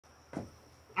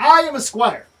I am a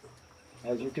squire,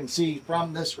 as you can see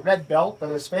from this red belt that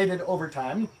has faded over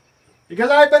time, because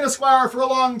I've been a squire for a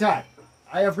long time.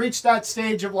 I have reached that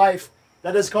stage of life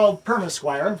that is called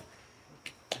perma-squire.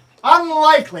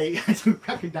 Unlikely, to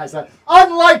recognize that,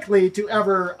 unlikely to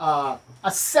ever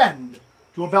ascend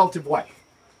to a belted wife.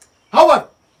 However,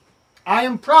 I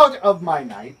am proud of my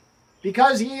knight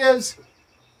because he is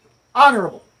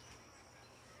honorable,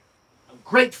 a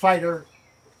great fighter,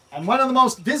 and one of the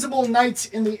most visible knights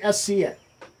in the SCA.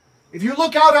 If you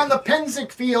look out on the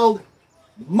Pennsic field,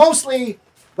 mostly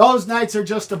those knights are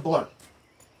just a blur.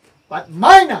 But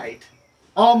my knight,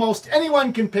 almost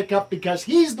anyone can pick up because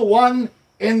he's the one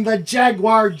in the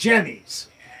Jaguar Jennies.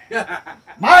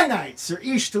 My knight, Sir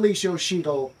Ishtalisho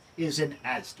Sheetal, is an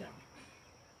Aztec.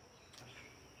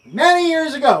 Many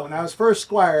years ago, when I was first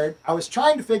squired, I was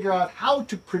trying to figure out how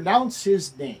to pronounce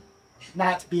his name,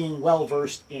 not being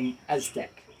well-versed in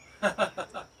Aztec.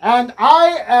 And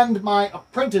I and my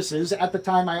apprentices, at the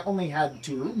time I only had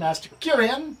two, Master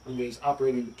Kirian, who is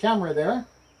operating the camera there,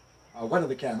 one of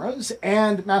the cameras,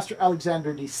 and Master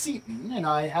Alexander de Seaton, and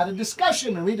I had a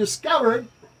discussion, and we discovered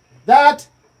that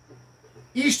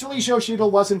Ishtalisho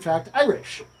Sheetal was in fact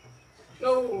Irish.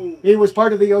 No. He was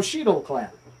part of the O'Sheetal clan,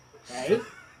 right?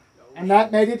 And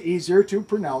that made it easier to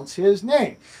pronounce his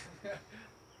name.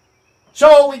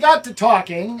 So we got to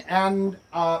talking, and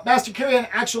Master Kirian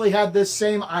actually had this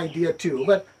same idea too.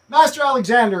 But Master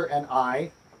Alexander and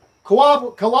I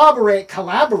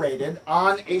collaborated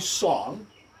on a song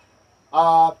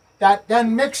that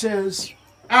then mixes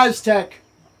Aztec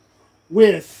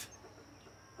with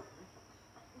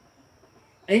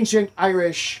ancient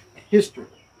Irish history.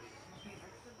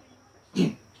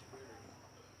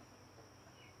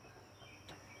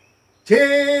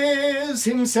 'Tis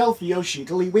himself the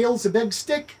O'Sheetal, he wields a big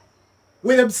stick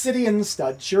with obsidian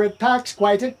stud, sure it packs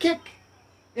quite a kick.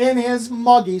 In his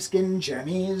moggy skin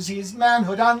jammies, he's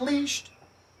manhood unleashed.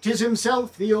 'Tis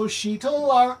himself the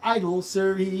O'Sheetal, our idol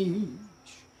Sir Each.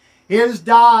 Here's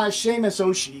Da Seamus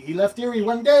O'Shee, he left Erie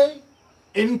one day.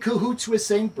 In cahoots with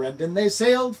St. Brendan, they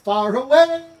sailed far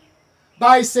away.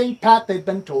 By St. Pat, they'd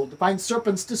been told to find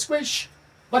serpents to squish,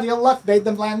 but ill luck made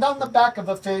them land on the back of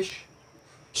a fish.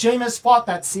 Seamus fought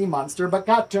that sea monster, but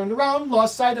got turned around,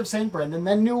 lost sight of St. Brendan,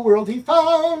 then New World he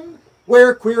found,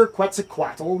 where queer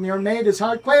Quetzalcoatl near made his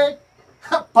heart quake.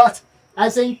 But,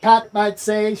 as St. Pat might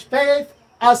say, faith,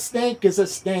 a snake is a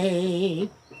snake.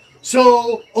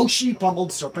 So, O'Shee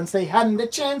pummeled serpents, they hadn't a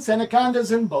chance, anacondas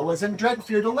and boas and dread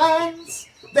fear to lance.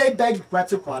 They begged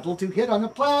Quetzalcoatl to hit on a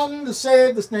plan to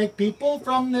save the snake people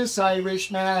from this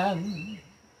Irish man.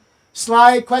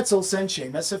 Sly Quetzal sent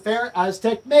Seamus a fair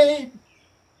Aztec maid.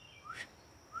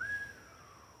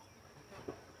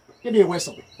 Give me a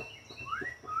whistle.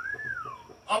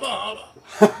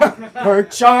 Her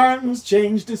charms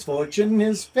changed his fortune,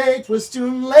 his fate was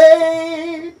soon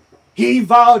laid. He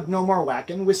vowed no more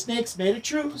whacking, with snakes made a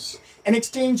truce. In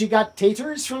exchange he got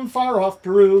taters from far off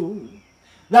Peru.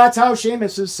 That's how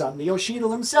Seamus's son, the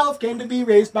O'Sheetal himself, came to be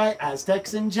raised by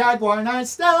Aztecs in Jaguar Night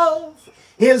stealth.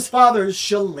 His father's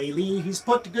shillelagh he's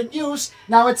put to good use.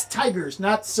 Now it's tigers,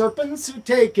 not serpents, who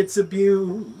take its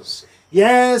abuse.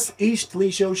 Yes,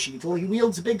 Ishtalisho Sheetal, he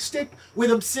wields a big stick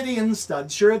with obsidian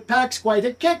studs, sure it packs quite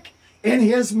a kick. In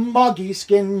his moggy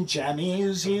skin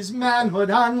jammies, he's manhood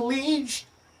unleashed.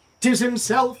 'Tis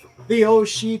himself, the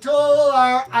O'Sheetal,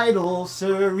 our idol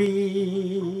Sir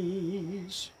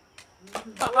Each.